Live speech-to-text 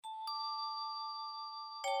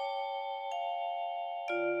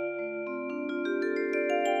Yo,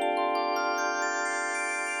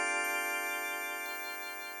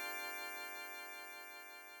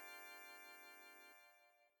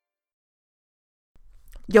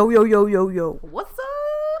 yo, yo, yo, yo. What's up?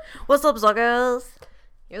 What's up, suckers?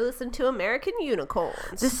 You're listening to American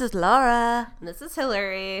Unicorns. This is Laura. And this is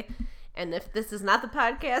Hillary. And if this is not the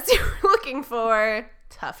podcast you're looking for,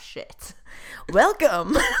 tough shit.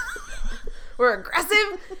 Welcome. We're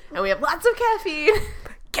aggressive and we have lots of caffeine.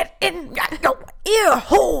 Get in your ear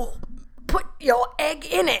hole. Put your egg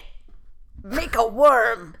in it. Make a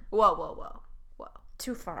worm. Whoa, whoa, whoa. Whoa.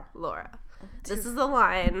 Too far. Laura, this is the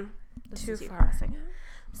line. Too far.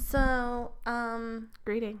 So,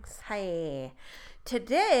 Greetings. hi.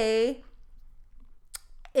 Today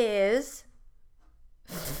is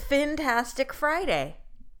Fantastic Friday.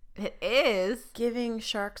 It is. Giving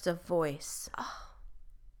sharks a voice.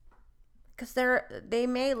 Because they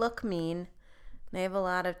may look mean. They have a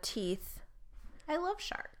lot of teeth. I love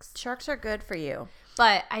sharks. Sharks are good for you.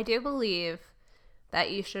 But I do believe that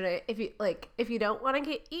you should, if you don't want to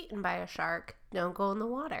get eaten by a shark, don't go in the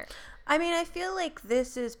water. I mean, I feel like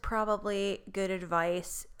this is probably good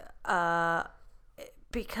advice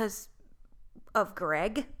because of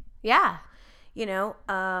Greg. Yeah. You know,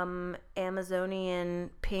 Amazonian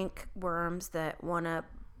pink worms that want to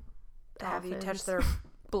have you touch their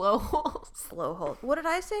blowholes. blowhole. What did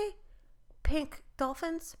I say? Pink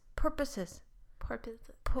dolphins? Porpoises.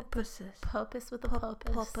 Porpoises with a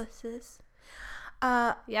purpose. Porpoises.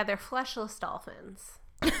 Yeah, they're fleshless dolphins.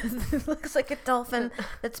 It looks like a dolphin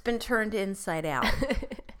that's been turned inside out.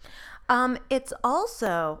 It's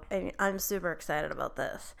also, and I'm super excited about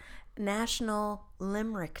this, National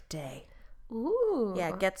Limerick Day. Ooh.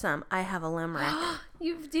 Yeah, get some. I have a limerick.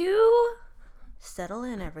 You do? Settle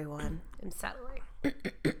in, everyone. I'm settling.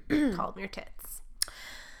 Calm your tits.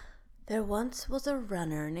 There once was a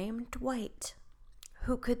runner named Dwight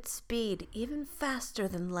who could speed even faster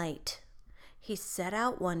than light. He set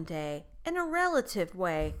out one day in a relative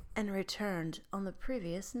way and returned on the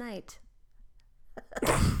previous night.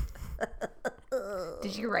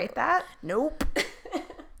 Did you write that? Nope.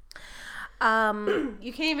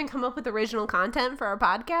 You can't even come up with original content for our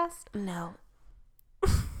podcast? No.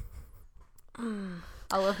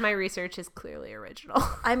 All of my research is clearly original.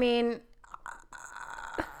 I mean,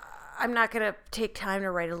 I'm not going to take time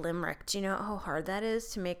to write a limerick. Do you know how hard that is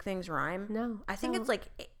to make things rhyme? No. I think it's like,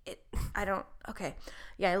 okay.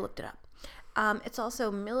 Yeah, I looked it up. It's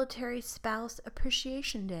also Military Spouse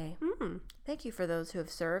Appreciation Day. Thank you for those who have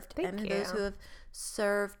served. Thank you. Those who have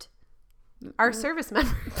served. Our service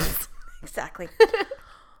members. Exactly.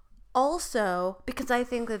 Also, because I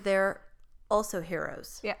think that they're also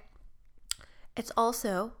heroes. Yeah. It's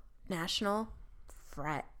also National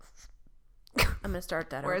I'm going to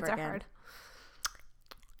start that Words over are again. hard.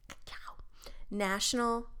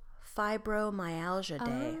 National Fibromyalgia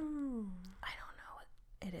Day. Oh. I don't know what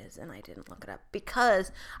it is, and I didn't look it up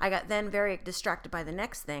because I got then very distracted by the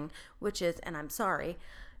next thing, which is, and I'm sorry,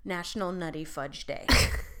 National Nutty Fudge Day.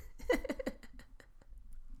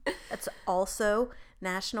 It's also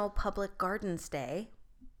National Public Gardens Day.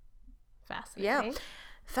 Fascinating. Yeah.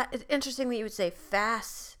 It's interesting that you would say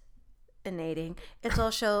fascinating. It's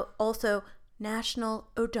also National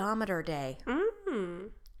Odometer Day.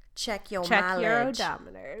 Check your mileage. Your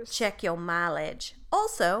odometers. Check your mileage.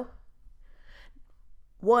 Also,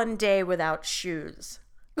 one day without shoes.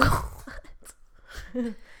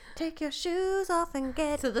 Take your shoes off and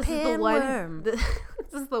get So this is the pinworm. one. This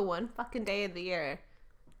is the one fucking day of the year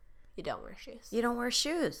you don't wear shoes. You don't wear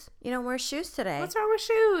shoes. You don't wear shoes today. What's wrong with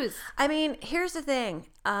shoes? I mean, here's the thing.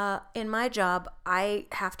 In my job, I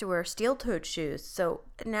have to wear steel-toed shoes. So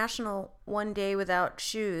National One Day Without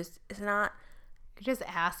Shoes is not... You're just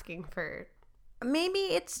asking for. Maybe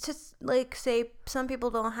it's to, like, say some people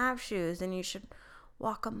don't have shoes and you should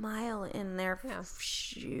walk a mile in their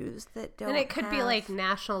shoes that don't And it could be have- like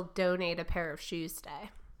National Donate a Pair of Shoes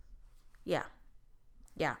Day. Yeah.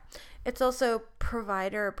 Yeah. It's also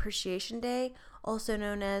Provider Appreciation Day, also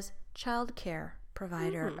known as Child Care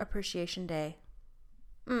Provider Appreciation Day.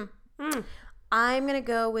 I'm going to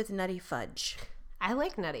go with Nutty Fudge. I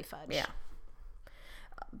like Nutty Fudge. Yeah.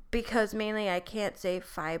 Because mainly I can't say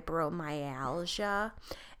fibromyalgia,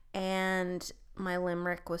 and my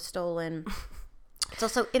limerick was stolen. It's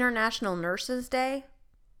also International Nurses Day.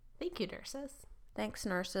 Thank you, nurses. Thanks,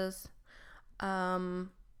 nurses.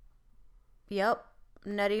 Yep.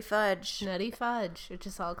 Nutty Fudge. Nutty Fudge. It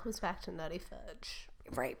just all comes back to Nutty Fudge.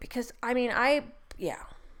 Right, because, I mean, yeah.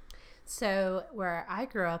 So, where I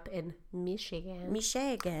grew up in Michigan,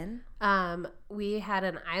 Michigan. we had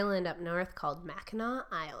an island up north called Mackinac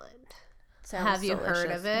Island. Sounds Have you heard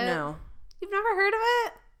delicious. of it? No. You've never heard of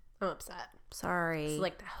it? I'm upset. Sorry. It's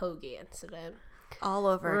like the hoagie incident. All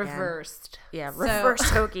over again. Reversed. Yeah, So- reverse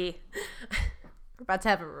hoagie. We're about to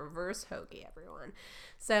have a reverse hoagie, everyone.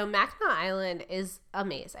 So Mackinac Island is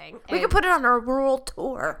amazing. We could put it on our world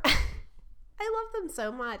tour. I love them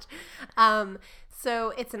so much. So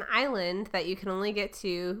it's an island that you can only get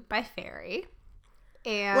to by ferry.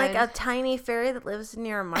 And Like a tiny fairy that lives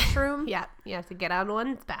near a mushroom. yeah, you have to get on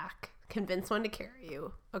one's back, convince one to carry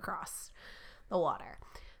you across the water.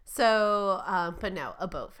 So, but no, a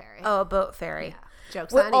boat ferry. Oh, a boat ferry. Yeah.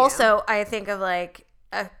 Jokes Well, on you. also, I think of like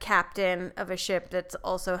a captain of a ship that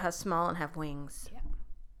also has small and have wings.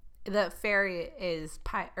 The ferry is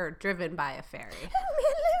driven by a ferry.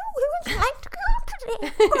 Hello, we would like to go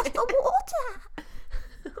today across the water.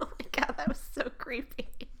 Oh my god, that was so creepy.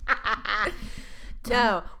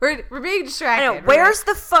 No, we're being distracted. I know. Where's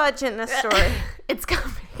the fudge in this story? It's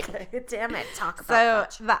coming. Damn it. Talk So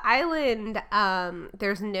about fudge. the island,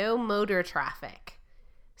 there's no motor traffic.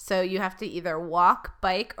 So you have to either walk,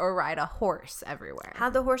 bike, or ride a horse everywhere.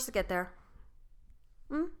 How'd the horses get there?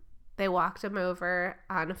 They walked them over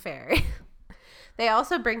on a ferry. They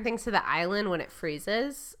also bring things to the island when it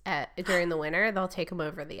freezes during the winter. They'll take them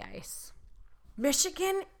over the ice.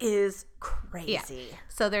 Michigan is crazy. Yeah.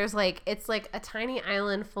 So there's it's like a tiny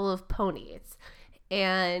island full of ponies.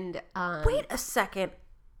 And Wait a second.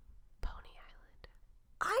 Pony Island.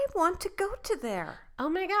 I want to go to there. Oh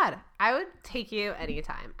my god. I would take you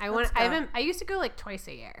anytime. Let's go. I used to go twice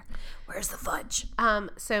a year. Where's the fudge?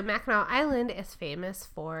 So Mackinac Island is famous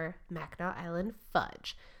for Mackinac Island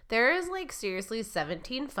fudge. There is seriously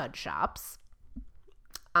 17 fudge shops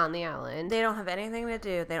on the island. They don't have anything to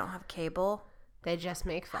do. They don't have cable. They just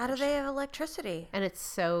make fudge. How do they have electricity? And it's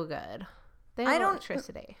so good. They have I don't-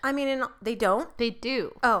 electricity. I mean, they don't? They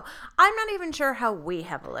do. Oh, I'm not even sure how we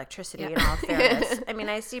have electricity in all fairness. I mean,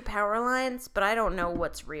 I see power lines, but I don't know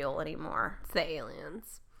what's real anymore. It's the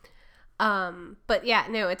aliens. But yeah,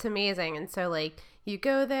 no, it's amazing. And so you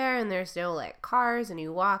go there and there's no cars and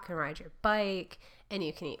you walk and ride your bike and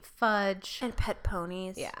you can eat fudge. And pet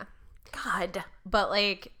ponies. Yeah. God. But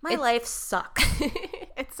My life sucks.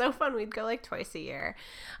 it's so fun. We'd go twice a year.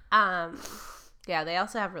 Yeah, they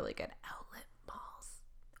also have really good outlet malls.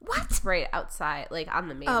 What? Right outside, on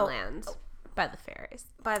the mainland by the ferries.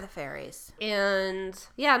 By the ferries. And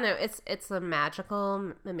yeah, no, it's a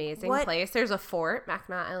magical, amazing What? place. There's a fort,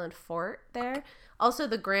 Mackinac Island Fort there. Also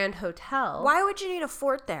the Grand Hotel. Why would you need a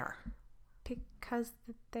fort there? Because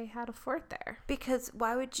they had a fort there. Because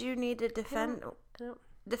why would you need to defend I don't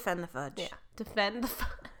the fudge? Yeah, defend the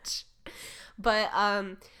fudge. But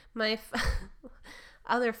my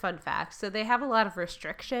other fun fact, so they have a lot of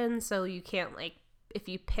restrictions, so you can't if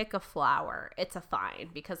you pick a flower, it's a fine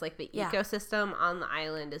because the ecosystem on the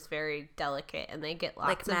island is very delicate and they get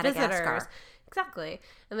lots of Madagascar. visitors. Exactly.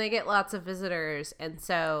 And they get lots of visitors, and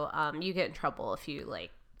so you get in trouble if you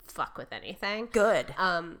fuck with anything. Good.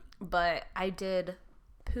 But I did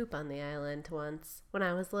poop on the island once when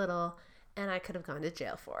I was little, and I could have gone to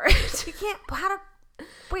jail for it. You can't. How to.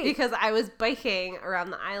 Wait. Because I was biking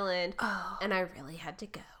around the island and I really had to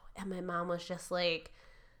go. And my mom was just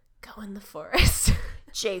go in the forest.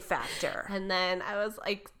 J Factor. And then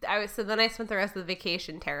so then I spent the rest of the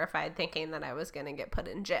vacation terrified thinking that I was going to get put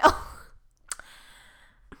in jail.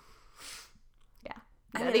 Yeah.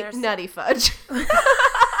 I mean, Nutty fudge.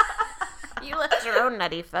 You left your own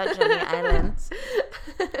nutty fudge on the islands.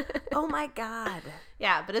 Oh my God.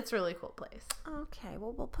 Yeah, but it's a really cool place. Okay,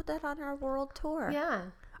 well, we'll put that on our world tour. Yeah.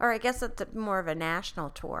 Or I guess that's more of a national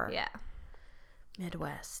tour. Yeah.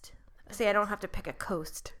 Midwest. See, I don't have to pick a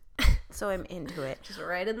coast, so I'm into it. Just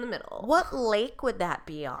right in the middle. What lake would that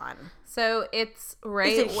be on? So it's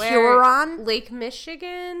right Is it where Huron? Lake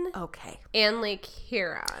Michigan Okay. and Lake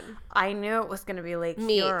Huron. I knew it was going to be Lake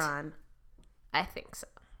Neat. Huron. I think so.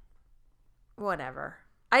 Whatever.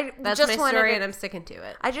 That's my story, and I'm sticking to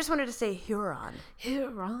it. I just wanted to say Huron.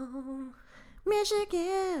 Huron.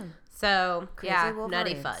 Michigan. So, Crazy yeah, Wolverines.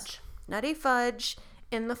 Nutty Fudge. Nutty fudge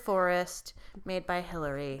in the forest made by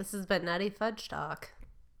Hillary This has been Nutty Fudge Talk.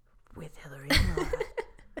 with Hillary and Laura.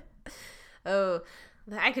 Oh,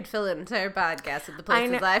 I could fill an entire podcast with the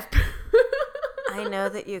places know. I've I know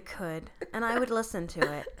that you could, and I would listen to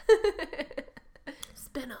it.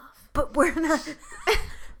 Spin-off. But we're not.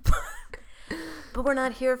 But we're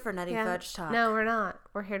not here for Nutty Yeah. Fudge Talk. No, we're not.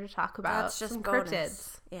 We're here to talk about That's just some bonus.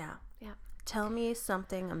 cryptids. Yeah. Yeah. Tell me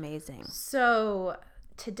something amazing. So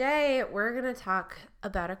today we're going to talk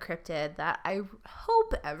about a cryptid that I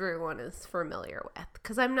hope everyone is familiar with,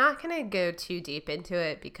 because I'm not going to go too deep into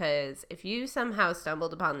it, because if you somehow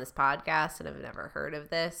stumbled upon this podcast and have never heard of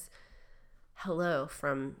this, hello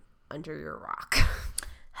from under your rock.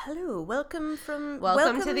 Hello, welcome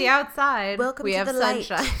To the outside. Welcome we to have the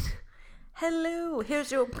sunshine. light. Hello,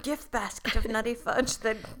 here's your gift basket of nutty fudge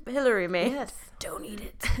that Hillary made. Yes. Don't eat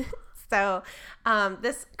it. So,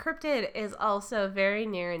 this cryptid is also very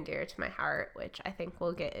near and dear to my heart, which I think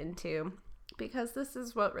we'll get into because this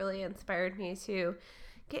is what really inspired me to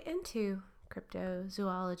get into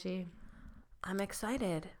cryptozoology. I'm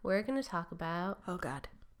excited. We're going to talk about Oh, God.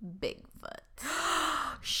 Bigfoot.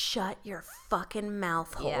 Shut your fucking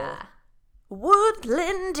mouth hole. Yeah.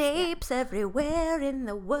 Woodland apes everywhere in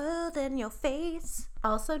the world in your face.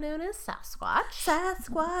 Also known as Sasquatch.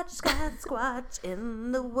 Sasquatch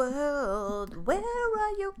in the world. Where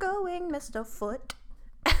are you going, Mr. Foot?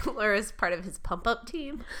 Or as part of his pump-up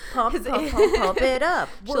team. Pump it up.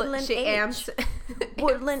 Woodland she ape. amps.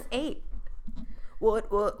 Woodland ape.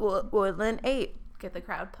 Woodland ape. Get the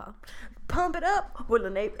crowd pumped. Pump it up.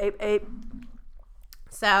 Woodland ape.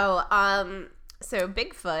 So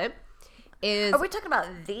Bigfoot is... Are we talking about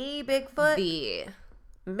the Bigfoot? The...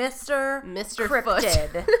 Mr.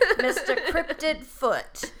 Cryptid. Mr. Cryptid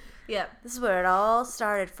Foot. Yep. This is where it all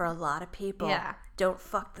started for a lot of people. Yeah. Don't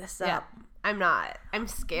fuck this Yeah. up. I'm not. I'm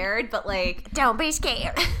scared, but like... Don't be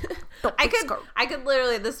scared. I could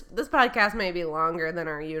literally... This podcast may be longer than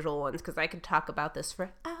our usual ones because I could talk about this for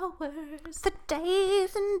hours. For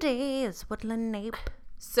days and days. Woodland ape.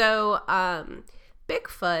 So,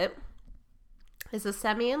 Bigfoot is a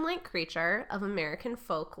simian-like creature of American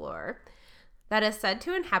folklore that is said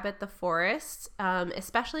to inhabit the forests,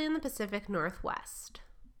 especially in the Pacific Northwest.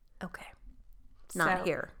 Okay. Not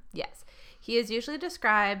here. Yes. He is usually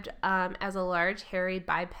described as a large, hairy,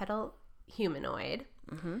 bipedal humanoid.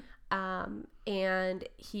 Mm-hmm. And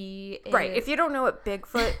he is... Right. If you don't know what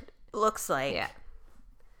Bigfoot looks like, Yeah.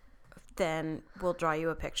 then we'll draw you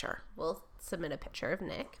a picture. We'll submit a picture of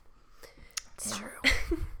Nick. It's true.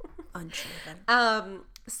 Unshaven.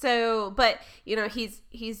 But he's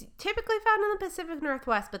typically found in the Pacific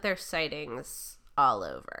Northwest, but there's sightings all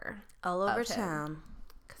over Town.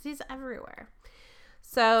 because he's everywhere.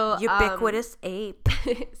 So Ubiquitous ape.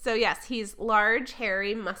 So yes, he's large,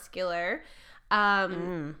 hairy, muscular,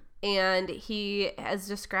 and he is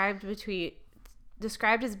described as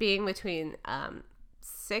being between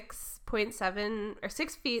 6.7 or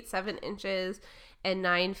 6 feet 7 inches and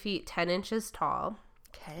 9 feet 10 inches tall.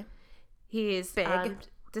 Okay. He's big.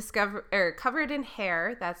 Covered in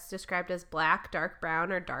hair that's described as black, dark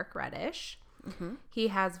brown, or dark reddish. Mm-hmm. He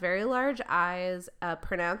has very large eyes, a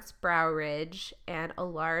pronounced brow ridge, and a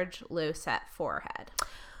large, low-set forehead.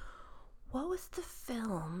 What was the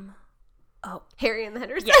film? Oh, Harry and the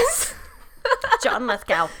Hendersons. yes. John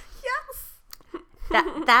Lithgow. Yes.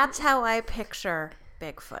 That's how I picture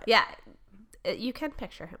Bigfoot. Yeah, you can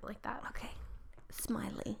picture him like that. Okay.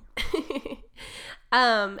 Smiley.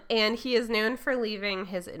 And he is known for leaving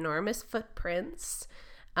his enormous footprints.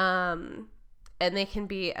 And they can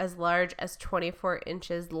be as large as 24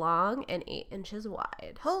 inches long and 8 inches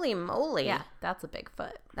wide. Holy moly. Yeah, that's a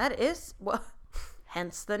Bigfoot. That is, well,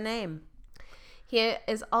 hence the name. He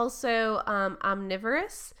is also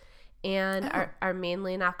omnivorous and are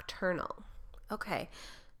mainly nocturnal. Okay.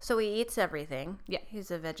 So he eats everything. Yeah. He's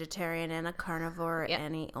a vegetarian and a carnivore, yeah.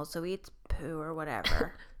 and he also eats poo or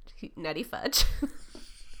whatever. Nutty fudge.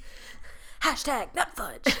 Hashtag nut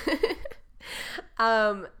fudge.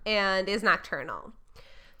 And is nocturnal.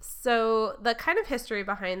 So the kind of history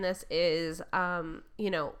behind this is,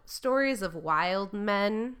 stories of wild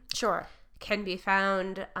men. Sure. Can be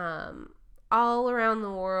found all around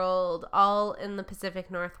the world, all in the Pacific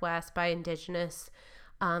Northwest by indigenous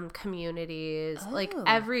communities. Oh. Like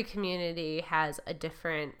every community has a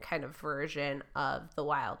different kind of version of the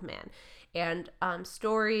wild man. And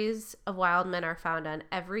stories of wild men are found on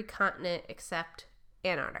every continent except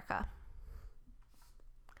Antarctica.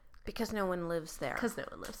 Because no one lives there.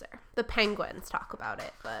 The penguins talk about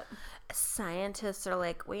it, but scientists are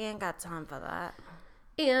like, we ain't got time for that.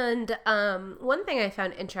 And one thing I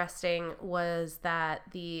found interesting was that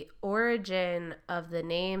the origin of the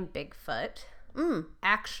name Bigfoot,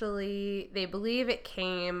 actually, they believe it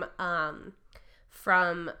came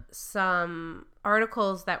from some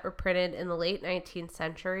articles that were printed in the late 19th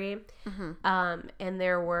century. Mm-hmm. And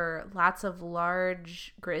there were lots of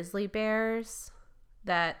large grizzly bears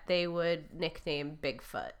that they would nickname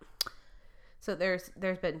Bigfoot. So there's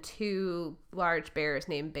been 2 large bears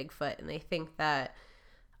named Bigfoot, and they think that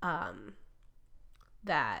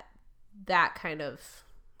that kind of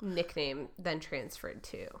nickname then transferred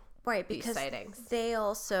to because these sightings. They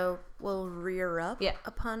also will rear up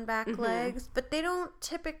upon back legs, but they don't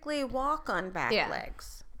typically walk on back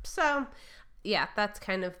legs. So, yeah, that's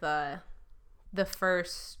kind of the the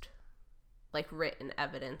first like written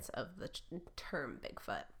evidence of the term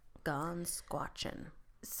Bigfoot. Gone squatchin'.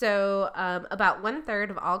 So about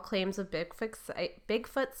 1/3 of all claims of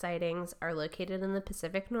Bigfoot sightings are located in the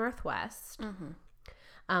Pacific Northwest.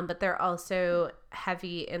 Mm-hmm. But they're also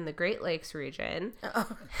heavy in the Great Lakes region.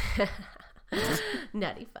 Oh.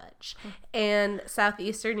 Nutty fudge. And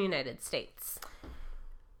southeastern United States.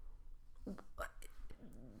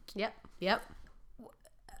 Yep.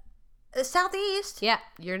 Southeast? Yeah,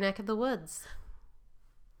 your neck of the woods.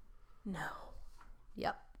 No.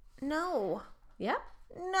 Yep. No. Yep.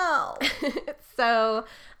 No. So,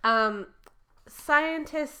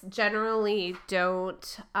 scientists generally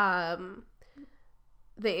don't,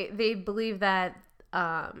 they believe that,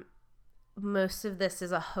 most of this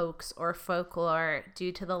is a hoax or folklore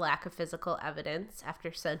due to the lack of physical evidence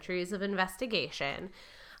after centuries of investigation.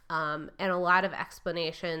 And a lot of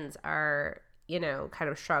explanations are, kind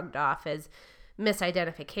of shrugged off as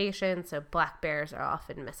misidentification. So black bears are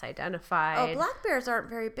often misidentified. Oh, black bears aren't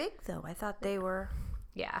very big, though. I thought they were.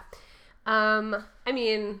 Yeah. I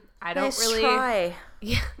mean, I don't Nice really. try.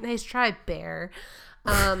 Yeah, nice try, bear.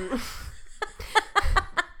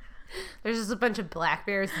 There's just a bunch of black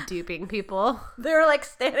bears duping people. They're like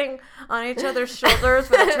standing on each other's shoulders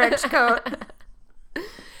with a trench coat.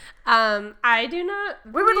 I do not.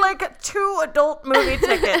 We would like 2 adult movie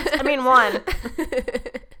tickets. I mean, 1.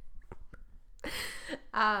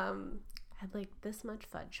 I'd like this much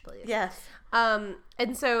fudge, please. Yes.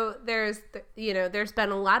 And so there's been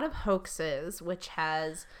a lot of hoaxes, which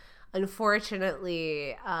has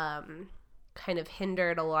unfortunately kind of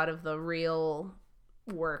hindered a lot of the real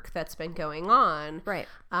work that's been going on. Right.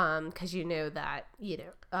 Because that,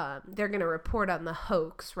 they're going to report on the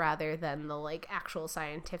hoax rather than the like actual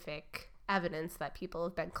scientific evidence that people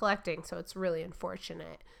have been collecting. So it's really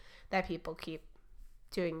unfortunate that people keep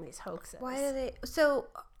doing these hoaxes. Why do they? So.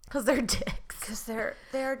 Because they're dicks. Because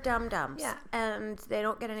they're dum-dums. Yeah. And they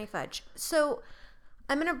don't get any fudge. So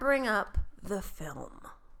I'm going to bring up the film.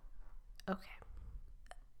 Okay.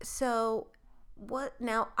 So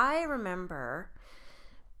now I remember,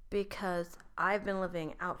 because I've been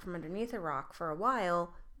living out from underneath a rock for a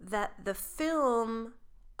while, that the film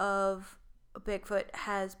of Bigfoot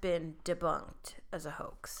has been debunked as a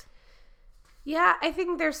hoax. Yeah, I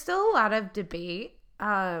think there's still a lot of debate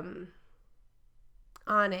on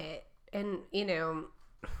it. And,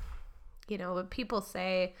 what people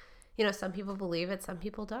say, some people believe it, some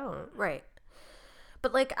people don't. Right.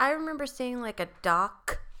 But, like, I remember seeing, like, a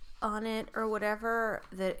doc on it or whatever,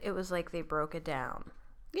 that it was like they broke it down.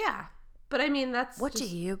 Yeah. But, I mean, that's What do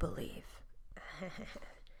you believe?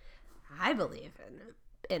 I believe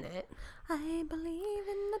in it. I believe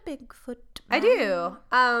in the Bigfoot. I do.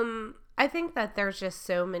 I think that there's just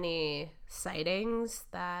so many sightings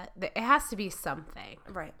that it has to be something.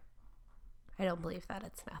 Right. I don't believe that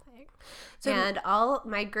it's nothing. So, and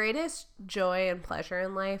my greatest joy and pleasure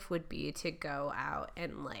in life would be to go out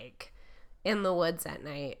and like in the woods at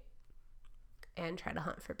night and try to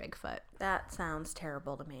hunt for Bigfoot. that sounds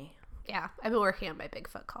terrible to me. Yeah, I've been working on my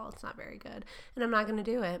Bigfoot call. It's not very good, and I'm not going to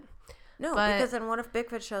do it. No, But- because then what if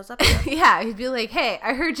Bigfoot shows up? Yeah, he'd be like, "Hey,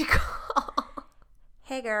 I heard you call."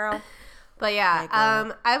 Hey, girl. But yeah, Hey,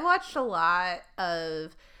 girl. I've watched a lot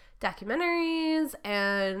of documentaries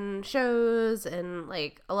and shows and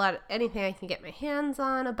like anything I can get my hands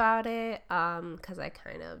on about it, because I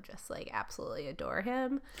kind of just like absolutely adore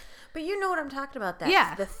him. But you know what I'm talking about, that.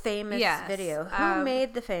 Yeah. The famous Yes. video. Who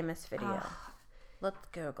made the famous video? Let's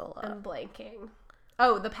Google it. I'm blanking.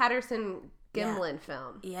 Oh, the Patterson Gimlin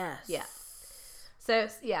film. Yes. Yeah. So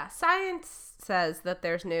yeah, science says that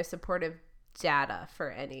there's no supportive data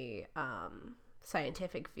for any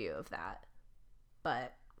scientific view of that,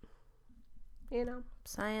 but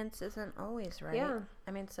Science isn't always right. Yeah.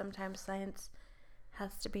 I mean, sometimes science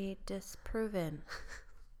has to be disproven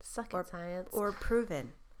suck at science. or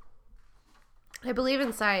proven. I believe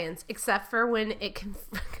in science, except for when it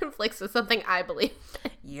conflicts with something I believe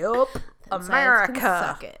in. Yup. Then science America. can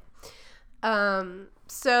suck it.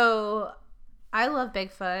 So I love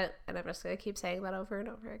Bigfoot, and I'm just gonna keep saying that over and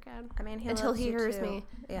over again. I mean, until loves he you hears too. me.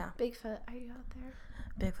 Yeah. Bigfoot, are you out there?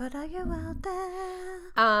 Bigfoot, are you out there?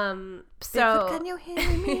 So Bigfoot, can you hear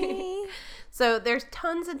me? So there's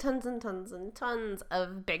tons and tons and tons and tons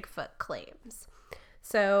of Bigfoot claims.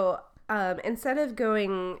 So instead of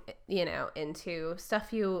going, into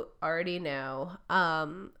stuff you already know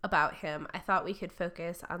about him, I thought we could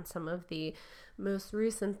focus on some of the most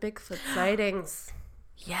recent Bigfoot sightings.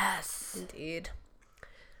 Yes. Indeed.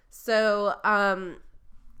 So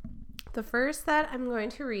the first that I'm going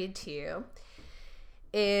to read to you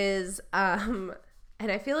is, I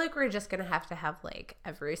And I feel like we're just going to have like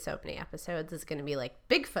every so many episodes is going to be like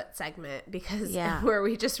Bigfoot segment because where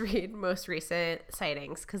we just read most recent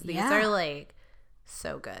sightings because these are like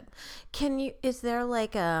so good. Is there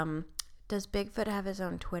like, does Bigfoot have his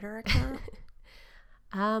own Twitter account?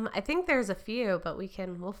 I think there's a few, but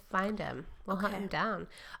we'll find him. We'll hunt him down.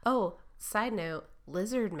 Oh, side note,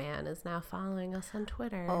 Lizard Man is now following us on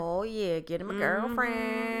Twitter. Oh yeah, get him a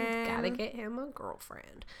girlfriend. Gotta get him a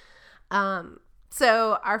girlfriend.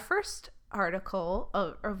 So our first article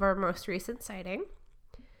of our most recent sighting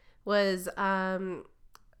was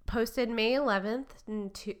posted May 11th in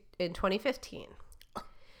 2015.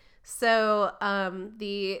 So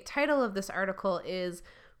the title of this article is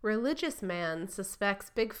Religious Man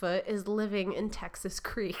Suspects Bigfoot is Living in Texas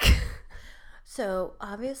Creek. So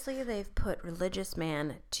obviously they've put religious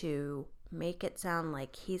man to make it sound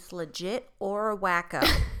like he's legit or a wacko.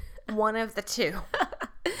 One of the two.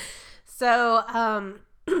 So,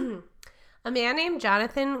 a man named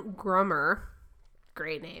Jonathan Grummer,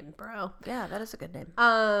 great name, bro. Yeah, that is a good name.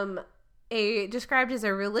 Described as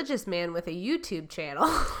a religious man with a YouTube channel.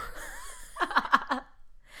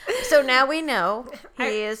 So now we know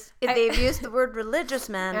they've used the word religious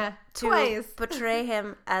man to portray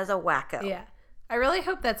him as a wacko. Yeah. I really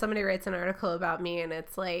hope that somebody writes an article about me and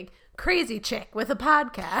it's like crazy chick with a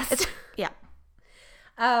podcast. Yeah.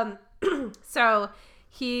 So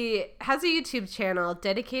he has a YouTube channel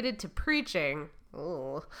dedicated to preaching.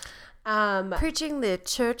 Ooh. Preaching the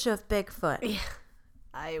Church of Bigfoot. Yeah,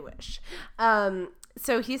 I wish.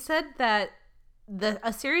 So he said that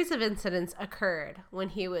a series of incidents occurred when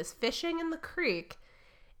he was fishing in the creek,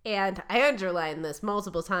 and I underlined this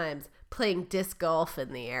multiple times, playing disc golf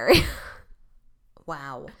in the area.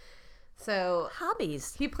 Wow. So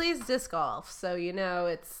hobbies. He plays disc golf, so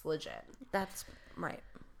it's legit. That's right.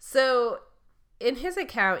 So in his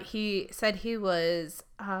account, he said he was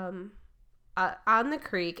on the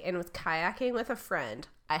creek and was kayaking with a friend.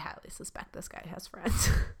 I highly suspect this guy has friends.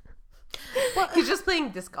 Well, he's just playing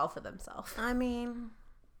disc golf with himself. I mean,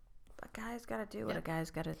 a guy's got to do what a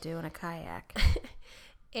guy's got to do in a kayak.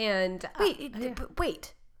 And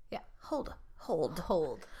wait. Yeah. Hold.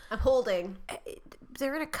 I'm holding.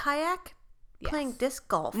 They're in a kayak playing disc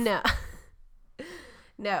golf. No,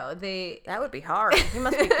 That would be hard. He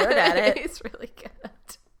must be good at it. He's really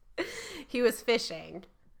good. He was fishing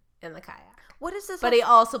in the kayak. What is this? But he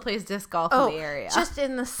also plays disc golf in the area. Just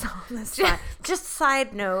in the side. Just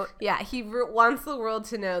side note. Yeah, he wants the world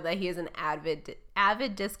to know that he is an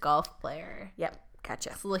avid disc golf player. Yep,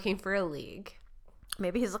 gotcha. He's looking for a league.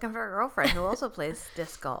 Maybe he's looking for a girlfriend who also plays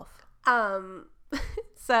disc golf.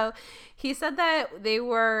 So he said that they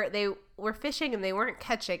were fishing and they weren't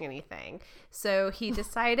catching anything. So he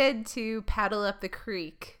decided to paddle up the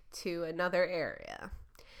creek to another area.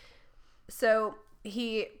 So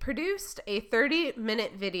he produced a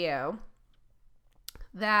 30-minute video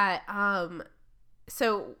that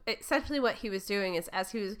so essentially what he was doing is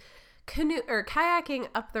as he was kayaking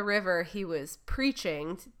up the river, he was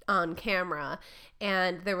preaching on camera,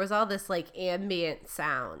 and there was all this like ambient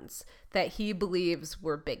sounds that he believes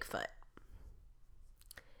were Bigfoot.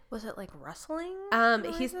 Was it like rustling?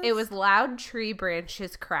 It was loud tree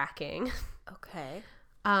branches cracking. Okay.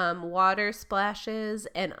 Water splashes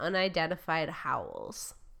and unidentified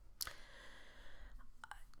howls.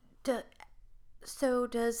 So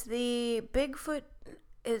does the Bigfoot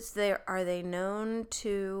are they known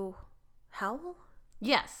to howl?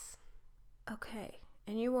 Yes. Okay.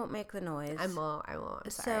 And you won't make the noise. I won't. I'm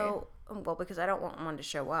sorry. So, because I don't want one to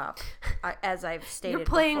show up, as I've stated You're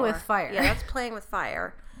playing before. with fire. Yeah, that's playing with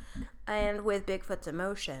fire. And with Bigfoot's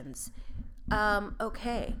emotions.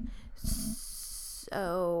 Okay.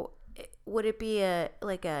 So, would it be a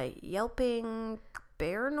yelping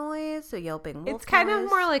bear noise? A yelping wolf It's kind noise? of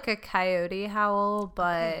more like a coyote howl,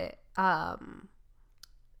 but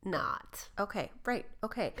not. Okay, right.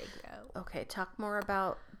 Okay. Bingo. Okay, talk more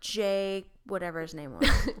about Jay, whatever his name was.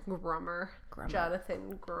 Grummer.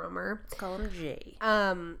 Jonathan Grummer. Let's call him Jay.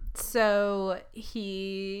 So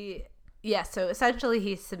so essentially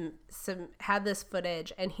he had this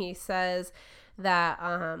footage, and he says that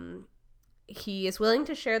he is willing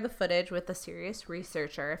to share the footage with a serious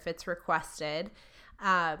researcher if it's requested.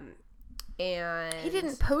 And he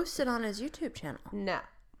didn't post it on his YouTube channel. No.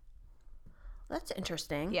 That's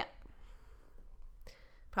interesting. Yeah.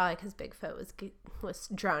 Probably because Bigfoot was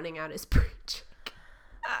drowning out his preaching.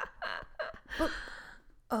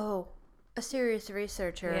 A serious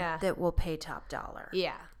researcher that will pay top dollar.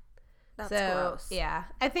 Yeah. That's gross. Yeah.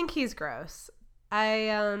 I think he's gross.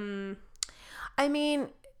 I mean,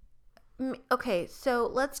 okay, so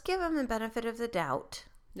let's give him the benefit of the doubt.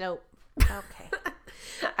 Nope. Okay.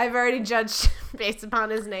 I've already judged based upon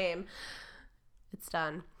his name. It's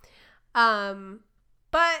done.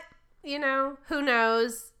 But, you know, who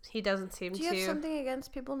knows? He doesn't seem to. Do you have something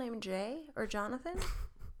against people named Jay or Jonathan?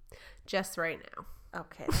 Just right now.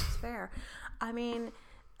 Okay, that's fair. I mean,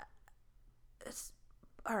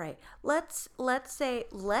 all right. Let's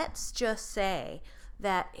just say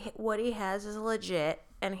that what he has is legit,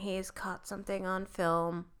 and he's caught something on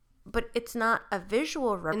film, but it's not a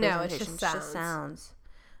visual representation. No, it's just sounds.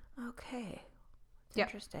 Okay,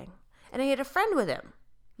 interesting. And he had a friend with him.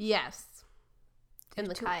 Yes, in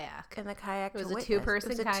the kayak. In the kayak. It was a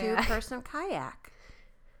two-person kayak. It was a two-person kayak.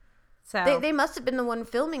 So they must have been the one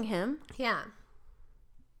filming him. Yeah.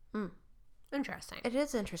 Interesting. It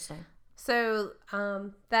is interesting. So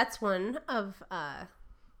that's one of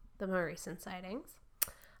the more recent sightings.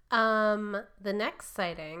 The next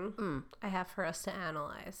sighting I have for us to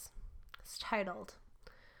analyze is titled,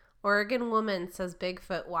 Oregon Woman Says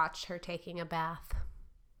Bigfoot Watched Her Taking a Bath.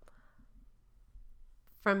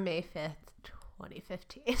 From May 5th,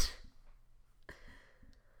 2015.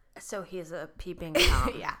 So he's a peeping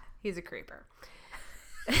Tom. Yeah, he's a creeper.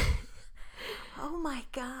 Oh my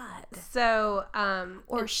God. So,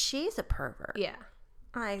 or she's a pervert. Yeah.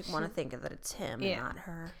 I want to think that it's him and not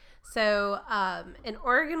her. So, an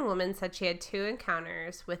Oregon woman said she had 2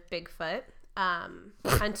 encounters with Bigfoot on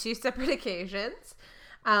 2 separate occasions.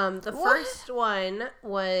 The first one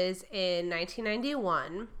was in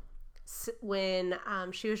 1991 when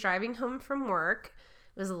she was driving home from work.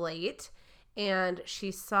 It was late, and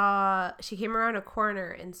she came around a corner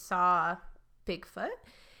and saw Bigfoot.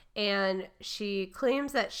 And she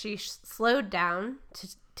claims that she slowed down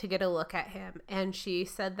to get a look at him. And she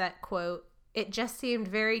said that, quote, "It just seemed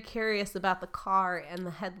very curious about the car and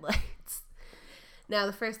the headlights." Now,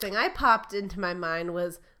 the first thing I popped into my mind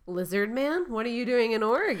was, Lizard Man, what are you doing in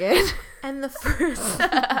Oregon? And the first...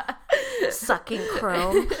 sucking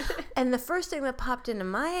chrome. And the first thing that popped into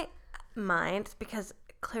my mind, because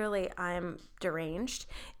clearly I'm deranged,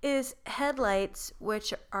 is headlights,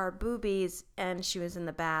 which are boobies, and she was in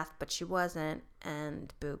the bath, but she wasn't,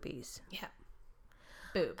 and boobies. Yeah.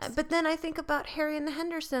 Boobs. But then I think about Harry and the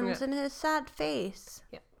Hendersons and his sad face.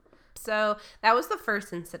 Yeah. So that was the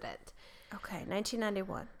first incident. Okay,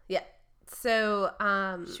 1991. Yeah. So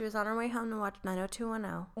she was on her way home to watch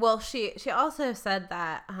 90210. Well, she also said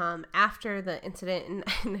that after the incident in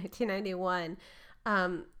 1991,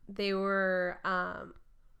 they were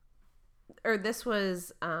or this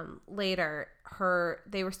was later,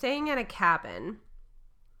 they were staying at a cabin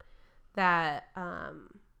that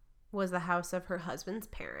was the house of her husband's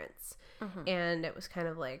parents. Mm-hmm. And it was kind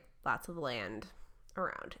of like lots of land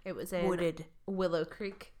around. It was in wooded Willow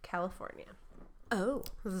Creek, California. Oh.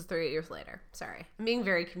 This is 3 years later. Sorry. I'm being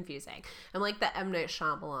very confusing. I'm like the M. Night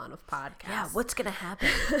Shyamalan of podcasts. Yeah, what's going to happen?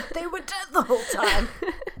 They were dead the whole time.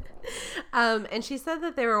 And she said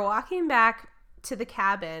that they were walking back to the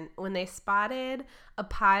cabin when they spotted a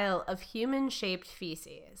pile of human-shaped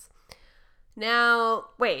feces. Now,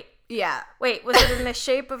 wait, was it in the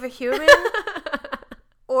shape of a human?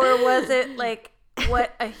 Or was it like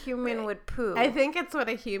what a human would poo? I think it's what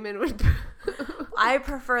a human would poo. I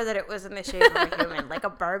prefer that it was in the shape of a human, like a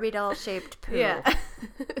Barbie doll shaped poo. Yeah.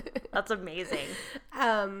 That's amazing.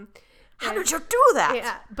 How did you do that?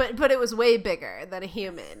 Yeah, but it was way bigger than a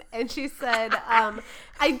human. And she said,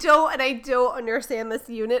 I don't understand this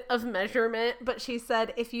unit of measurement, but she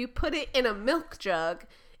said if you put it in a milk jug,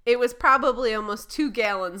 it was probably almost 2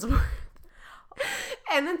 gallons worth.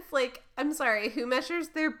 And it's like, I'm sorry, who measures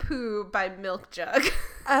their poo by milk jug?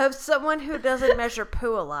 Someone who doesn't measure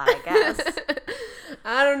poo a lot, I guess.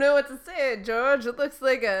 I don't know what to say, George. It looks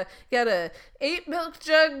like got a 8 milk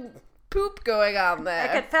jug poop going on there.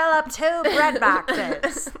 I could fill up 2 bread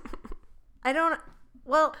boxes.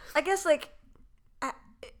 I guess like,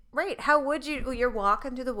 right, how would you're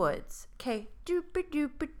walking through the woods, okay,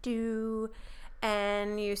 doop-a-doop-a-doo,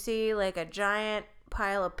 and you see like a giant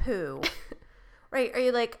pile of poo. Right, are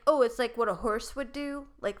you like, oh, it's like what a horse would do?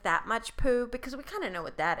 Like that much poo? Because we kind of know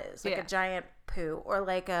what that is. Like a giant poo. Or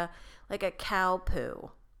like a cow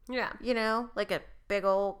poo. Yeah. You know? Like a big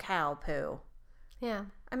old cow poo. Yeah.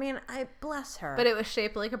 I mean, I bless her. But it was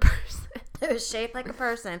shaped like a person. It was shaped like a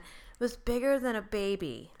person. It was bigger than a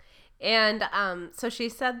baby. And so she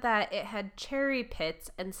said that it had cherry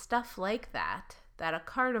pits and stuff like that a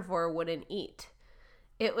carnivore wouldn't eat.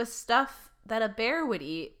 It was stuff that a bear would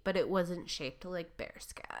eat, but it wasn't shaped like bear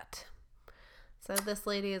scat. So this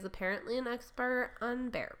lady is apparently an expert on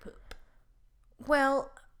bear poop.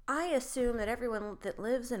 Well, I assume that everyone that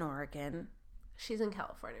lives in Oregon... She's in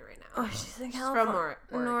California right now. Oh, she's in California.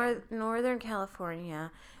 From Oregon. Northern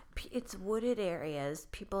California. it's wooded areas.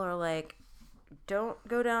 People are like, don't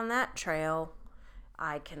go down that trail.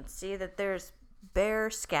 I can see that there's bear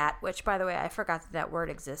scat, which, by the way, I forgot that word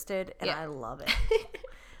existed, and I love it.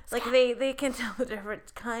 Like, they can tell the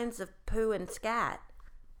different kinds of poo and scat.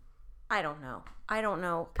 I don't know.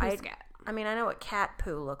 Poo scat. I mean, I know what cat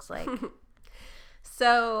poo looks like.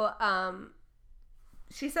 So,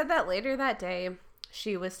 she said that later that day,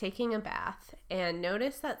 she was taking a bath and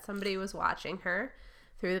noticed that somebody was watching her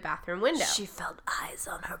through the bathroom window. She felt eyes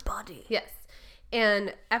on her body. Yes.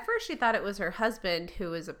 And at first she thought it was her husband,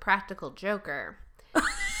 who was a practical joker.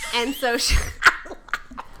 And so she...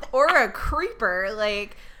 or a creeper.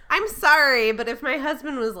 Like, I'm sorry, but if my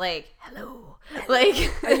husband was like, hello,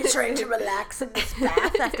 like... Are you trying to relax in this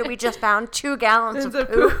bath after we just found 2 gallons of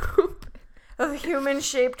poop? Of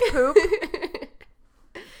human-shaped poop?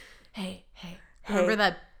 Hey. Remember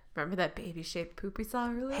that baby-shaped poop we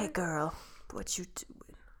saw earlier? Hey, girl, what you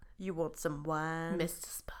doing? You want some wine? Missed a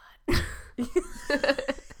spot.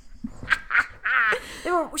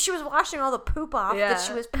 She was washing all the poop off that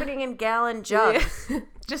she was putting in gallon jugs. Yeah.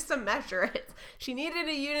 Just to measure it. She needed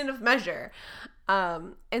a unit of measure.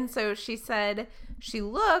 And so she said, she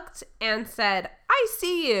looked and said, I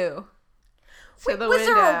see you. Wait, was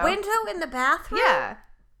there a window in the bathroom? Yeah.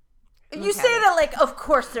 You say that like, of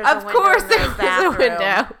course there's a window in the bathroom. Of course there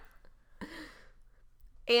was a window.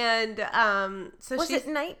 And so was it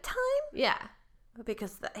nighttime? Yeah.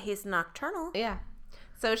 Because he's nocturnal. Yeah.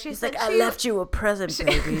 So she's like, I left you a present,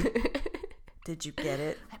 baby. Did you get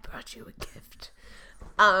it? I brought you a gift.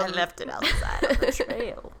 I left it outside on the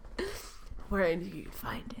trail. Where I knew you'd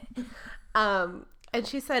find it. And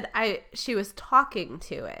she said she was talking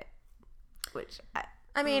to it. Which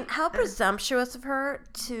I mean, how presumptuous of her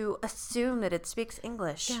to assume that it speaks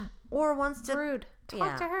English. Yeah. Or wants to... Rude.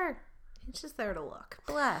 Talk to her. He's just there to look.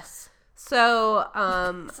 Bless. So,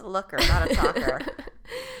 it's a looker, not a talker.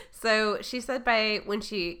 So she said when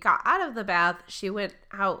she got out of the bath, she went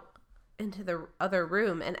out into the other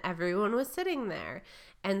room and everyone was sitting there.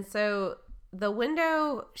 And so the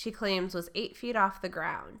window, she claims, was 8 feet off the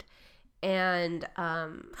ground. And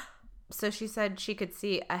so she said she could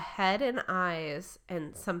see a head and eyes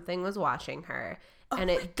and something was watching her.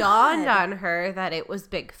 And it dawned on her that it was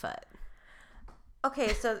Bigfoot.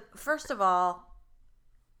 Okay, so first of all,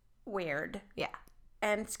 weird. Yeah.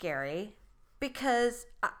 And scary. Because,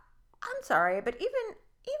 I'm sorry, but even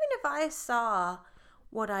if I saw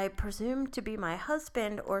what I presumed to be my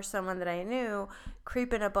husband or someone that I knew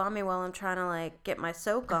creeping up on me while I'm trying to, like, get my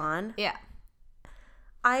soak on. Yeah.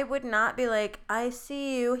 I would not be like, I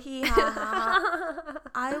see you, hee ha ha.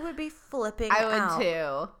 I would be flipping out. I would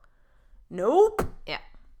too. Nope. Yeah.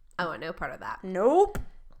 I want no part of that. Nope.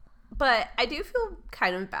 But I do feel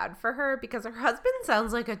kind of bad for her because her husband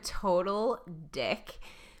sounds like a total dick.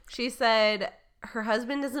 She said her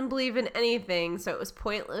husband doesn't believe in anything, so it was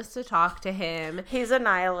pointless to talk to him. He's a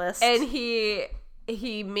nihilist. And he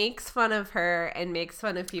makes fun of her and makes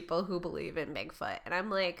fun of people who believe in Bigfoot. And I'm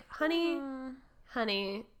like, honey,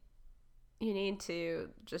 you need to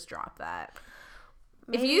just drop that.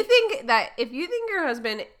 Maybe. If you think your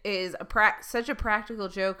husband is such a practical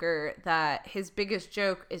joker that his biggest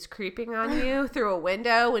joke is creeping on you through a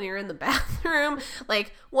window when you're in the bathroom,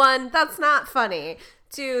 like, 1, that's not funny.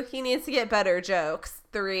 2, he needs to get better jokes.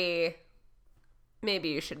 3, maybe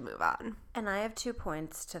you should move on. And I have 2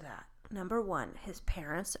 points to that. Number 1, his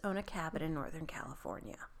parents own a cabin in Northern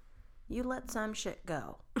California. You let some shit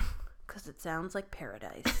go, because it sounds like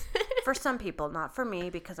paradise. For some people, not for me,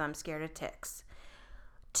 because I'm scared of ticks.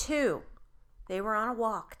 2, they were on a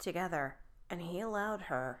walk together, and he allowed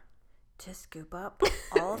her to scoop up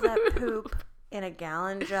all of that poop in a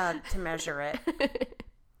gallon jug to measure it.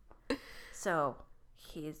 So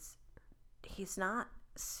he's not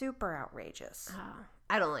super outrageous. Oh,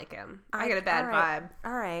 I don't like him. I get a bad vibe.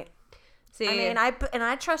 All right. See, I mean,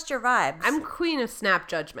 I trust your vibes. I'm queen of snap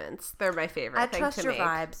judgments. They're my favorite thing to make. I trust your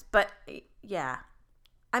vibes, but yeah.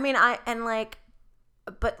 I mean,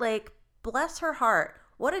 bless her heart.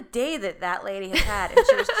 What a day that lady has had. And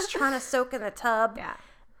she was just trying to soak in the tub. Yeah.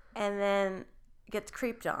 And then gets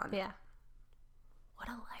creeped on. Yeah. What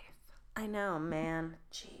a life. I know, man.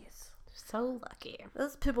 Jeez. So lucky.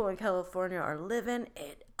 Those people in California are living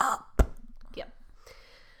it up. Yep.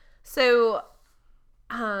 So,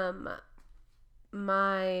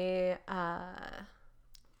 my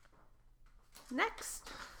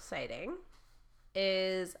next sighting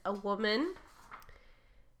is a woman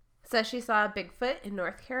says she saw a Bigfoot in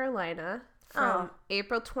North Carolina from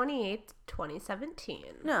April 28th, 2017.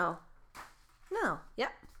 No.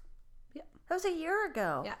 Yep. That was a year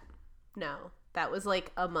ago. Yeah. No, that was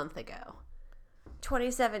like a month ago.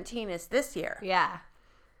 2017 is this year. Yeah.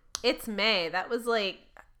 It's May. That was like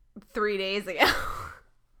 3 days ago.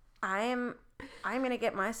 I'm gonna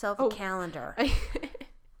get myself a calendar.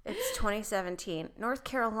 It's 2017. North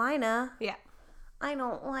Carolina. Yeah. I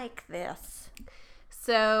don't like this.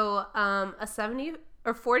 So, a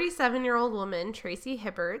 47-year-old woman, Tracy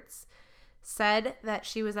Hibberts, said that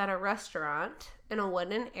she was at a restaurant in a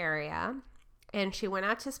wooded area, and she went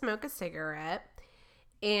out to smoke a cigarette,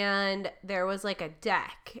 and there was like a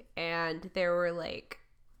deck, and there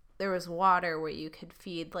was water where you could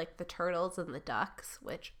feed like the turtles and the ducks,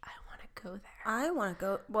 which I want to go there. I want to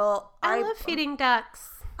go. Well, I love feeding ducks.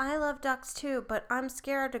 I love ducks too, but I'm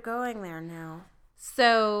scared of going there now.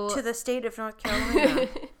 So to the state of North Carolina.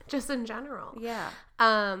 Just in general. Yeah.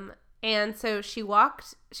 And so she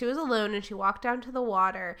was alone, and she walked down to the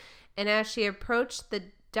water, and as she approached the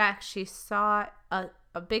deck, she saw a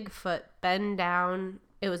Bigfoot bend down.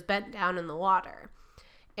 It was bent down in the water.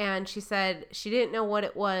 And she said she didn't know what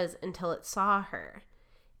it was until it saw her.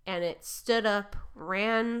 And it stood up,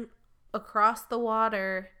 ran across the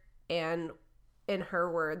water, and in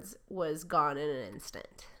her words, was gone in an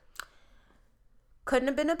instant. Couldn't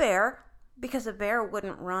have been a bear, because a bear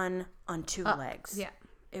wouldn't run on two legs. Yeah.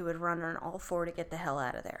 It would run on all four to get the hell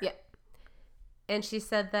out of there. Yeah. And she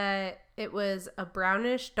said that it was a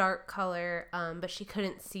brownish dark color, but she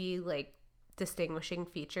couldn't see like distinguishing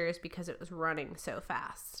features because it was running so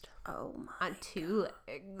fast. Oh my. On two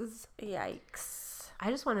legs. Yikes.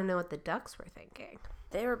 I just want to know what the ducks were thinking.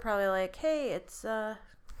 They were probably like, hey, it's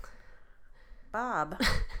Bob.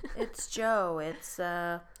 It's Joe. It's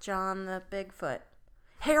John the Bigfoot.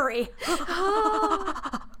 Harry.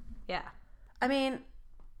 Yeah. I mean,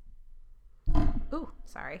 ooh,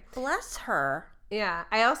 sorry. bless her. Yeah,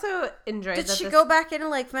 I also enjoyed Did that she go back in and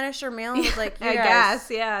like finish her meal and was like, you I guys.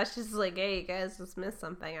 guess, yeah. She's like, hey, you guys just missed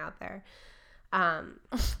something out there.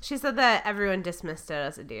 She said that everyone dismissed it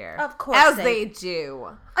as a deer. Of course as they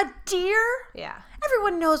do. A deer? Yeah.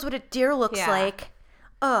 Everyone knows what a deer looks like.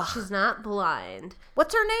 Ugh. She's not blind.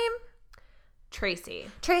 What's her name? Tracy.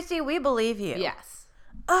 Tracy, we believe you. Yes.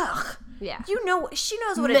 Ugh. Yeah. You know, she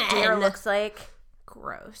knows what a deer looks like.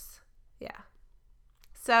 Gross. Yeah.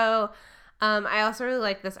 So, I also really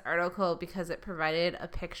like this article because it provided a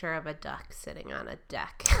picture of a duck sitting on a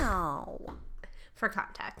deck. Oh. For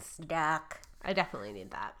context. Duck. I definitely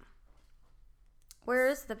need that. Where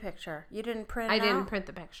is the picture? You didn't print it I out? didn't print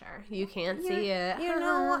the picture. You can't see it. You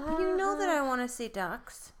know that I want to see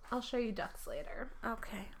ducks. I'll show you ducks later.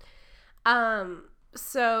 Okay.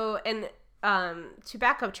 So, and to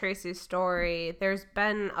back up Tracy's story, there's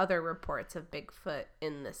been other reports of Bigfoot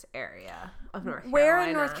in this area of North Carolina. Where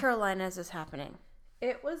in North Carolina is this happening?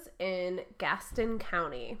 It was in Gaston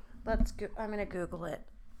County. I'm going to Google it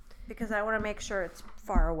because I want to make sure it's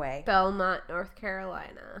far away. Belmont, North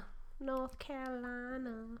Carolina. North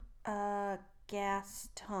Carolina.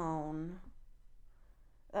 Gaston.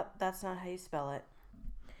 Oh, that's not how you spell it.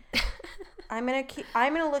 I'm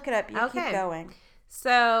gonna look it up. You keep going.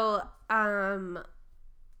 So,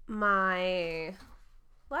 my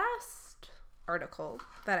last article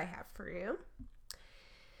that I have for you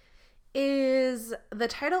is, the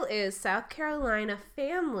title is South Carolina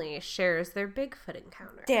Family Shares Their Bigfoot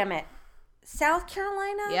Encounter. Damn it. South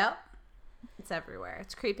Carolina? Yep. It's everywhere.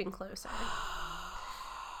 It's creeping closer.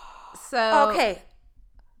 So. Okay.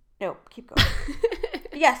 No, keep going.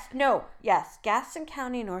 Yes. Gaston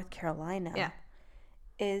County, North Carolina. Yeah.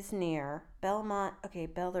 Is near Belmont. Okay,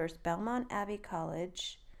 there's Belmont Abbey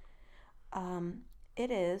College.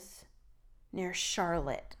 It is near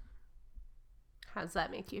Charlotte. How does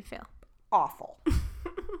that make you feel? Awful.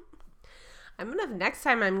 Next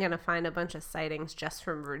time I'm gonna find a bunch of sightings just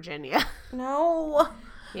from Virginia. No.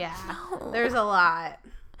 Yeah. No. There's a lot.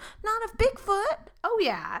 Not of Bigfoot. Oh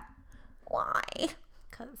yeah. Why?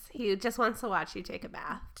 Because he just wants to watch you take a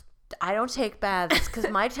bath. I don't take baths because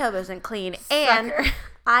my tub isn't clean. Sucker. And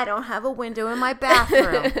I don't have a window in my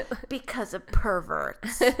bathroom because of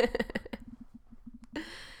perverts.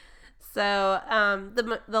 So,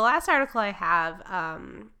 the last article I have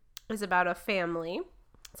is about a family,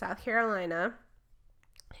 South Carolina,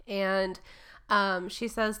 and she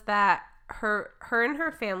says that her and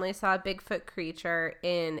her family saw a Bigfoot creature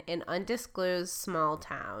in an undisclosed small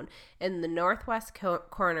town in the northwest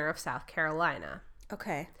corner of South Carolina.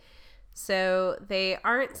 Okay. So they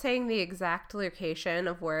aren't saying the exact location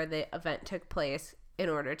of where the event took place in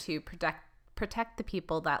order to protect the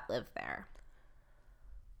people that live there.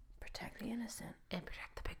 Protect the innocent. And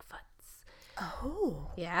protect the Bigfoots.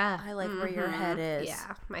 Oh. Yeah. I like where your head is.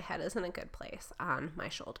 Yeah. My head is in a good place on my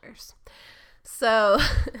shoulders. So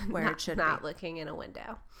where it should not be. Looking in a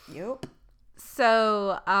window. Yep.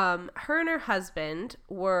 So, her and her husband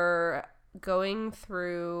were going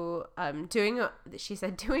through, doing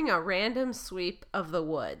a random sweep of the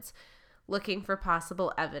woods, looking for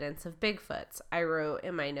possible evidence of Bigfoots. I wrote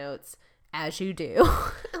in my notes, as you do.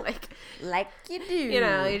 Like you do. You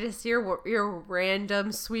know, you just your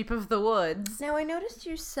random sweep of the woods. Now, I noticed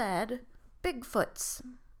you said Bigfoots.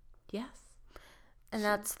 Yes. And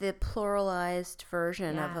that's the pluralized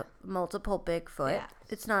version of a multiple Bigfoot. Yeah.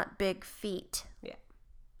 It's not big feet. Yeah.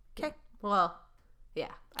 Okay. Well,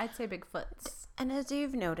 yeah, I'd say Bigfoots. And as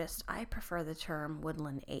you've noticed, I prefer the term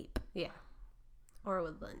woodland ape. Yeah. Or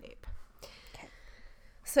woodland ape. Okay.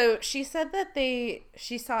 So she said that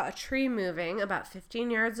she saw a tree moving about 15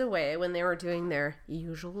 yards away when they were doing their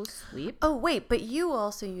usual sweep. Oh, wait, but you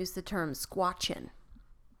also used the term squatchin'.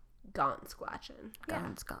 Gone squatching.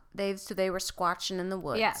 So they were squatching in the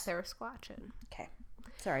woods. Yeah, they were squatching. Okay.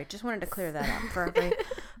 Sorry, just wanted to clear that up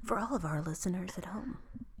for all of our listeners at home.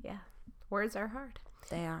 Yeah. Words are hard.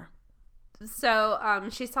 They are. So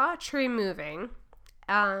she saw a tree moving,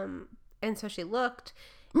 and so she looked.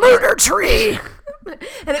 Murder tree!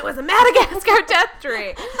 And it was a Madagascar death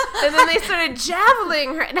tree. And then they started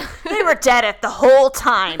javeling her. They were dead it the whole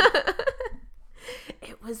time.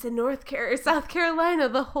 It was in South Carolina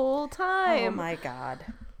the whole time. Oh my God.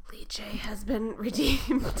 Lee J has been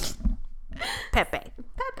redeemed. Pepe.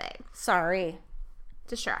 Sorry.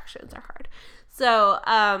 Distractions are hard. So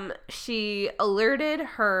she alerted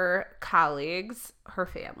her colleagues, her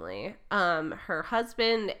family, her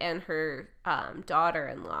husband and her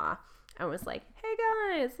daughter-in-law, and was like, hey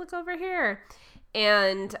guys, look over here.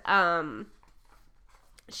 And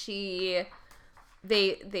she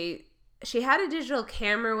had a digital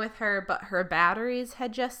camera with her, but her batteries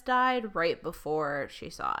had just died right before she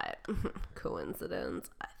saw it. Coincidence?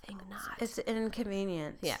 I think not. It's an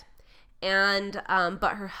inconvenience. Yeah. And,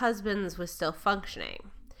 but her husband's was still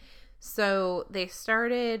functioning. So they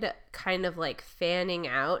started kind of like fanning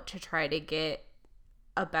out to try to get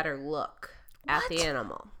a better look at the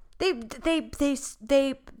animal. They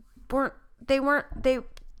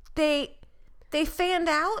fanned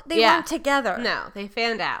out? They weren't together. No, they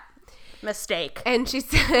fanned out. Mistake. And she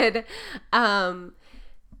said,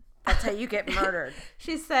 that's how you get murdered.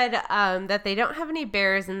 She said that they don't have any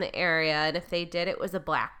bears in the area, and if they did, it was a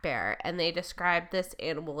black bear. And they described this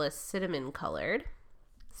animal as cinnamon colored.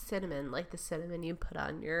 Cinnamon, like the cinnamon you put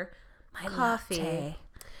on your coffee. Latte.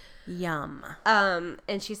 Yum.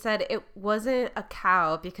 And she said it wasn't a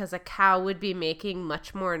cow because a cow would be making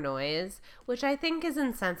much more noise, which I think is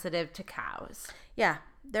insensitive to cows. Yeah.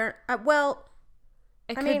 They're,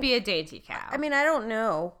 it could be a dainty cow. I mean, I don't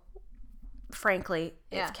know, frankly.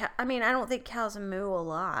 Yeah. I don't think cows moo a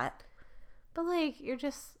lot. But, like,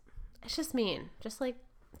 it's just mean. Just, like,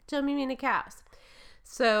 don't be mean to cows.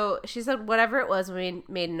 So, she said whatever it was, we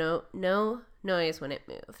made no noise when it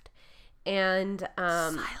moved. And,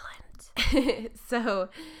 silent. So,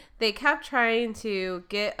 they kept trying to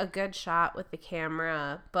get a good shot with the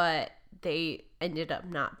camera, but they ended up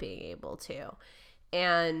not being able to.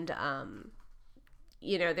 And,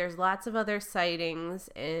 there's lots of other sightings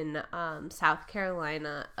in South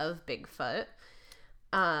Carolina of Bigfoot.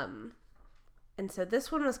 And so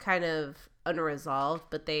this one was kind of unresolved,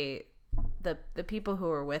 but the people who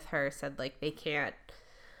were with her said, like, they can't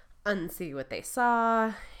unsee what they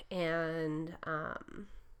saw, and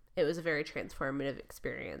it was a very transformative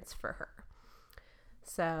experience for her.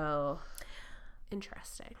 So,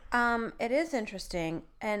 interesting. It is interesting,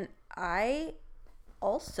 and I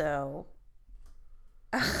also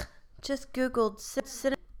just Googled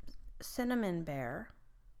cinnamon bear.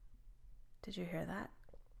 Did you hear that?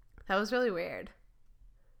 That was really weird.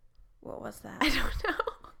 What was that? I don't know.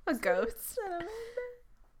 A ghost. Cinnamon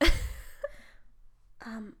bear.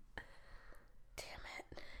 Damn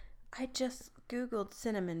it. I just Googled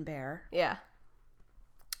cinnamon bear. Yeah.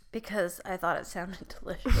 Because I thought it sounded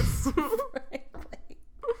delicious. Frankly.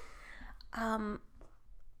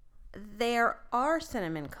 There are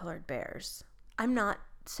cinnamon colored bears. I'm not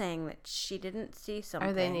saying that she didn't see something.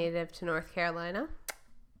 Are they native to North Carolina?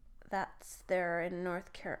 They're in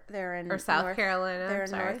South Carolina. They're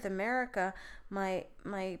in North America. My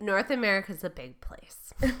North America's a big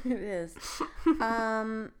place. It is.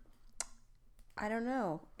 I don't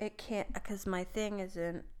know. It can't, because my thing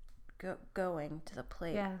isn't going to the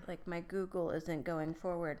plate. Yeah. Like my Google isn't going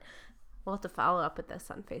forward. We'll have to follow up with this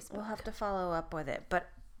on Facebook. We'll have to follow up with it. But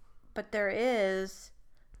there is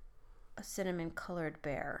a cinnamon colored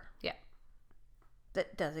bear. Yeah.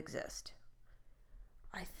 That does exist.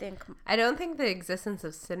 I don't think the existence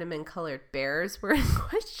of cinnamon colored bears were in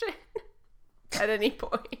question at any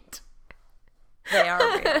point. They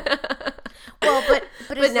are real. Well, but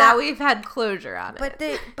But now we've had closure on it.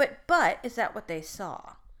 But is that what they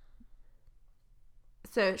saw?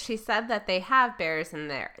 So she said that they have bears in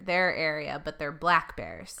their area, but they're black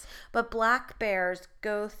bears. But black bears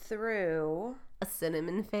go through A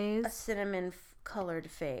cinnamon phase? a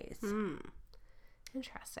cinnamon-colored phase.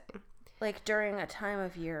 Interesting. Like during a time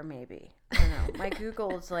of year, maybe. I don't know. My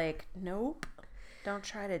Google is like, nope. Don't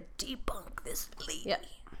try to debunk this lady. Yep.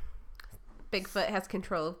 Bigfoot has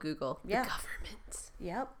control of Google. Yeah. The government.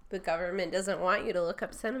 Yep. The government doesn't want you to look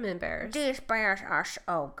up cinnamon bears. These bears are...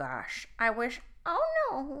 Oh, gosh. I wish... Oh,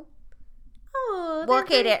 no. Oh,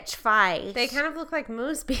 Look at its face. They kind of look like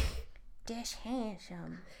Mosby. This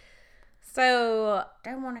handsome. So...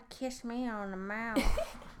 They want to kiss me on the mouth.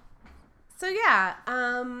 So, yeah.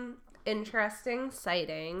 Interesting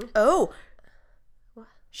sighting. Oh. What?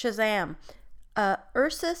 Shazam.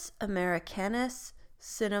 Ursus americanus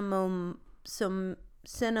cinnamomum.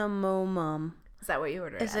 Is that what you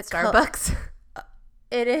ordered Is at it Starbucks?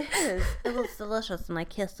 It is. It looks delicious and I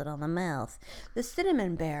kissed it on the mouth. The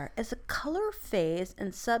cinnamon bear is a color phase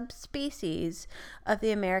and subspecies of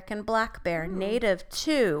the American black bear native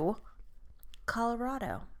to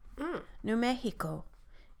Colorado, New Mexico,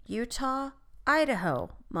 Utah,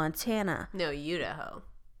 Idaho, Montana. No, Idaho.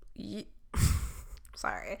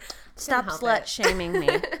 Sorry. Stop slut shaming me.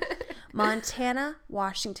 Montana,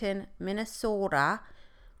 Washington, Minnesota,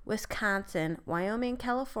 Wisconsin, Wyoming,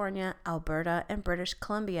 California, Alberta, and British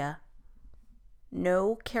Columbia.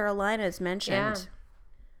 No Carolinas mentioned.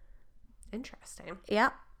 Yeah. Interesting.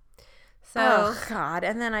 Yep. So, oh, God.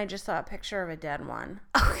 And then I just saw a picture of a dead one.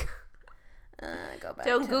 Go back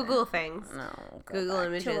don't to Google things. No. Google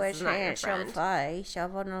Images is not your friend. Face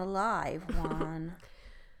of an alive one.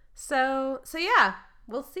 So yeah,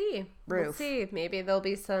 we'll see. Roof. We'll see. Maybe there'll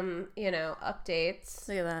be some, updates.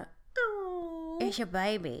 Look at that. Oh, It's your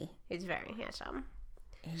baby. he's very handsome.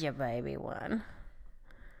 It's your baby one.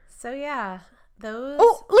 So yeah, those.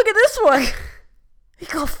 Oh, look at this one. He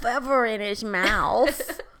got feather in his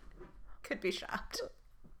mouth. Could be shocked.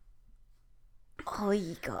 Oh,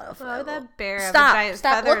 he got a feather. Oh, that bear. has a Stop. giant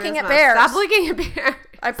Stop feather in looking his at mouth. bears. Stop looking at bears.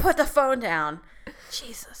 I put the phone down.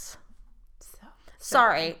 Jesus.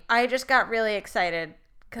 Sorry. I just got really excited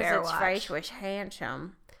because Bear its watch. face was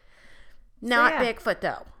handsome. Not yeah. Bigfoot,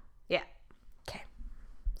 though. Yeah. Okay.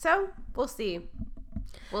 So we'll see.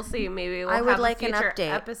 We'll see. Maybe we'll I would have like a an future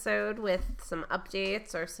update. episode with some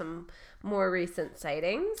updates or some more recent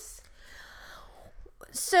sightings.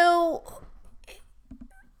 So,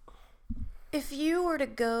 if you were to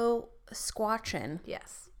go squatching,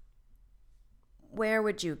 Yes. where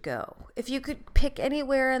would you go? If you could pick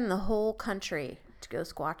anywhere in the whole country to go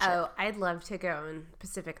squatching. Oh, I'd love to go in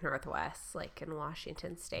Pacific Northwest, like in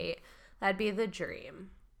Washington State. That'd be the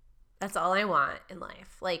dream. That's all I want in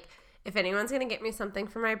life. Like, if anyone's going to get me something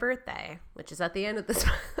for my birthday, which is at the end of this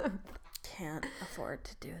month. Can't afford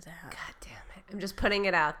to do that. God damn it. I'm just putting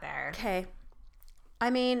it out there. Okay. I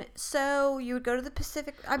mean, so you would go to the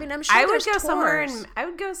Pacific. I mean, I'm sure I would there's go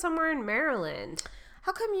tours. somewhere in Maryland.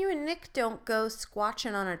 How come you and Nick don't go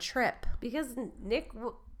squatching on a trip? Because Nick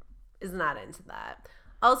is not into that.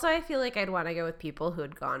 Also, I feel like I'd want to go with people who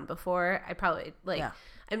had gone before. I probably, Yeah.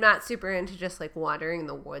 I'm not super into just, wandering in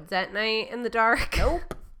the woods at night in the dark.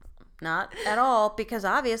 Nope. Not at all, because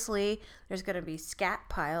obviously there's going to be scat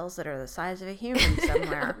piles that are the size of a human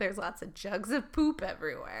somewhere. There's lots of jugs of poop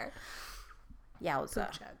everywhere. Yowza.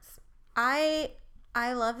 Poop jugs. I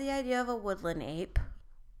love the idea of a woodland ape.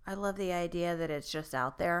 I love the idea that it's just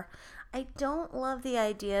out there. I don't love the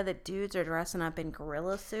idea that dudes are dressing up in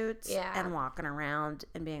gorilla suits Yeah. and walking around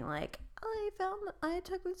and being like, I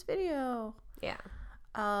took this video. Yeah.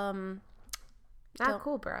 Not Not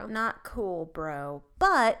cool, bro. Not cool, bro.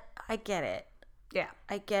 But I get it. Yeah.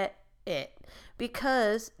 I get it.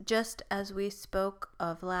 Because just as we spoke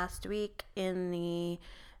of last week in the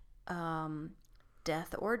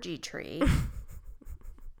death orgy tree,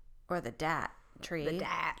 or the DAT tree. The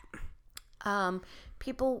dat.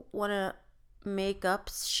 People want to make up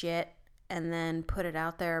shit and then put it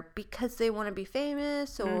out there because they want to be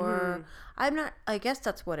famous or I guess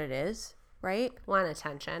that's what it is, right? Want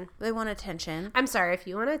attention. They want attention. I'm sorry, if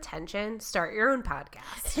you want attention, start your own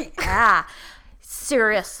podcast. Yeah.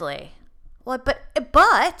 Seriously. Well,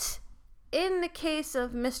 but in the case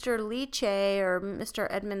of Mr. Leache or Mr.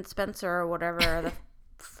 Edmund Spencer or whatever the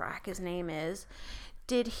frack his name is,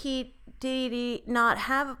 did he not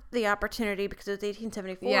have the opportunity because it was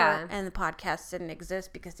 1874 Yeah. and the podcast didn't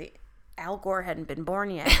exist because Al Gore hadn't been born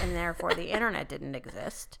yet and therefore the internet didn't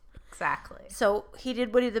exist. Exactly. So he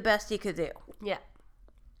did the best he could do. Yeah.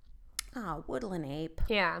 Oh, woodland ape.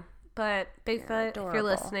 Yeah. But Bigfoot, if you're adorable.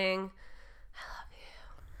 listening,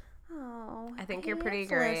 Oh, I think you're he pretty is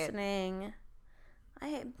great. Listening.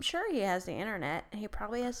 I'm sure he has the internet. He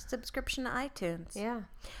probably has a subscription to iTunes. Yeah.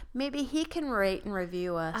 Maybe he can rate and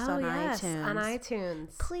review us on iTunes. On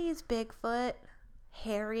iTunes. Please, Bigfoot,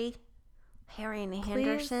 Harry and the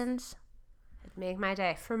Hendersons. It'd make my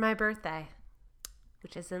day for my birthday,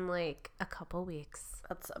 which is in like a couple weeks.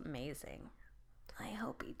 That's amazing. I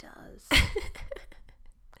hope he does.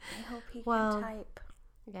 I hope he can type.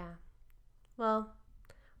 Yeah. Well,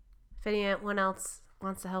 if anyone else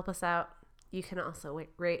wants to help us out, you can also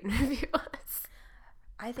rate and review us.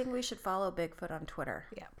 I think we should follow Bigfoot on Twitter.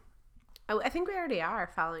 Yeah. Oh, I think we already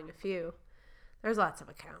are following a few. There's lots of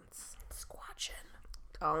accounts. Squatching.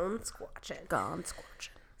 Gone squatching. Gone squatching.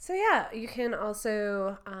 So yeah, you can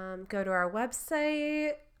also go to our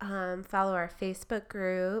website, follow our Facebook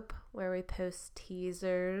group where we post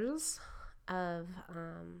teasers of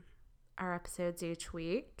our episodes each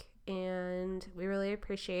week. And we really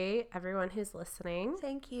appreciate everyone who's listening.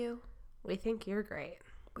 Thank you. We think you're great.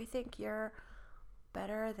 We think you're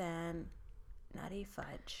better than Nutty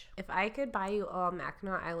Fudge. If I could buy you all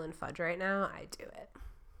Mackinac Island fudge right now, I'd do it.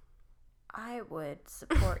 I would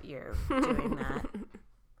support you doing that.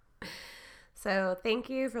 So thank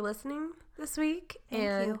you for listening this week.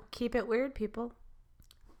 Thank you. Keep it weird, people.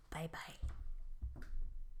 Bye-bye.